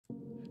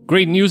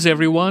Great news,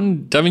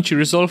 everyone! Davinci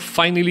Resolve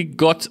finally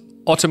got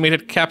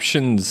automated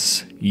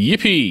captions.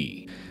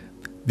 Yippee!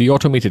 The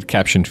automated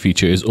caption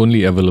feature is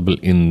only available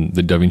in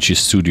the Davinci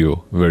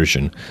Studio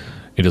version.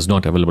 It is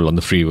not available on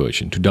the free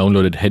version. To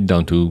download it, head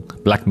down to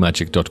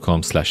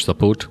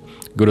blackmagic.com/support,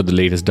 go to the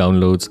latest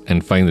downloads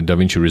and find the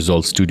Davinci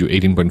Resolve Studio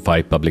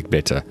 18.5 public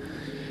beta.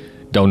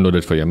 Download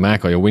it for your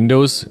Mac or your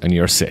Windows and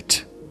you're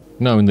set.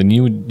 Now in the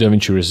new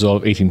Davinci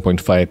Resolve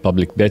 18.5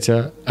 public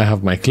beta, I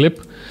have my clip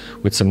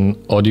with some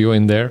audio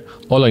in there.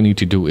 All I need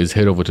to do is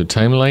head over to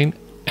Timeline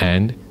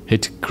and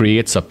hit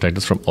Create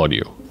Subtitles from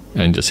Audio.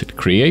 And just hit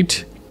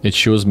Create. It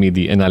shows me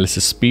the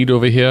analysis speed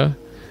over here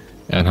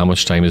and how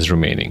much time is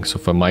remaining. So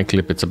for my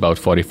clip, it's about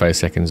 45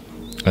 seconds.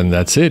 And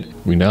that's it.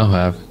 We now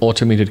have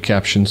automated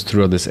captions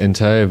throughout this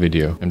entire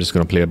video. I'm just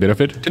going to play a bit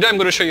of it. Today I'm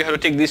going to show you how to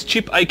take these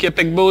cheap IKEA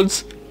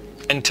pegboards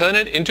and turn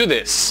it into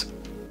this.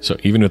 So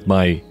even with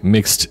my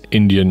mixed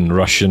Indian,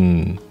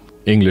 Russian,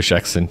 English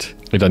accent,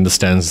 it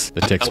understands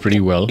the text pretty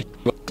well.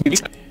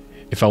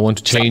 If I want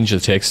to change the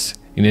text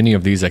in any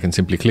of these, I can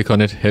simply click on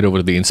it, head over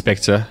to the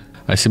inspector.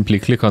 I simply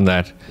click on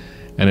that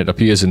and it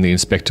appears in the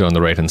inspector on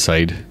the right hand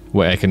side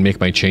where I can make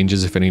my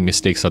changes if any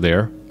mistakes are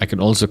there. I can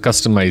also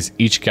customize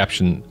each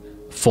caption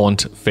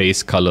font,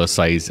 face, color,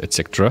 size,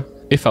 etc.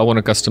 If I want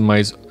to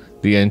customize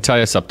the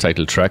entire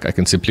subtitle track, I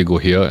can simply go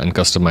here and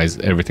customize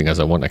everything as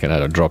I want. I can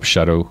add a drop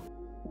shadow.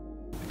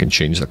 I can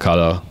change the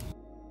color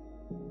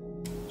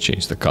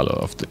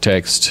of the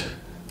text.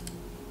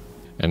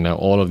 And now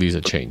all of these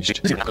are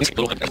changed.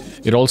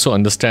 It also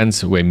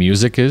understands where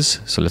music is.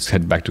 So let's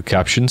head back to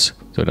captions.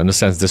 So it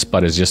understands this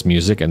part is just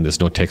music and there's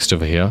no text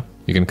over here.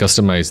 You can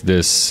customize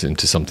this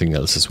into something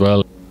else as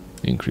well.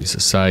 Increase the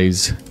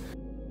size.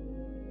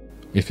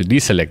 If you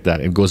deselect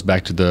that, it goes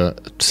back to the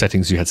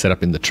settings you had set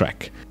up in the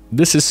track.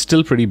 This is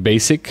still pretty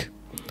basic.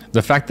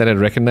 The fact that it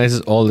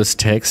recognizes all this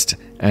text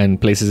and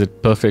places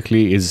it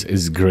perfectly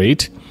is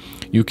great.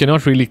 You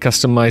cannot really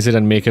customize it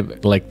and make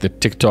it like the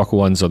TikTok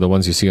ones or the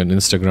ones you see on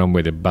Instagram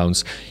where they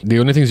bounce. The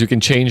only things you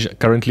can change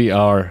currently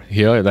are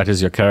here. That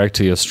is your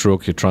character, your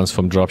stroke, your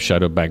transform, drop,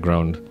 shadow,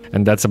 background.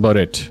 And that's about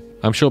it.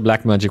 I'm sure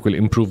Blackmagic will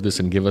improve this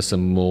and give us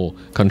some more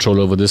control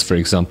over this. For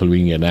example,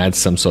 we can add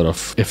some sort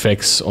of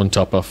effects on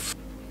top of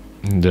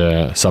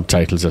the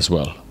subtitles as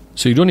well.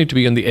 So you don't need to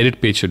be on the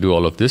edit page to do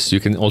all of this. You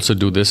can also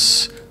do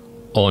this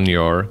on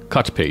your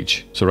cut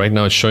page. So right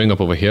now it's showing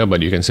up over here,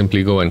 but you can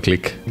simply go and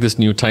click this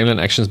new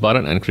timeline actions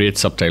button and create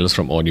subtitles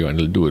from audio and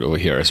it'll do it over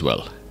here as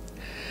well.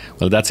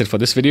 Well, that's it for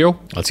this video.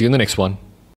 I'll see you in the next one.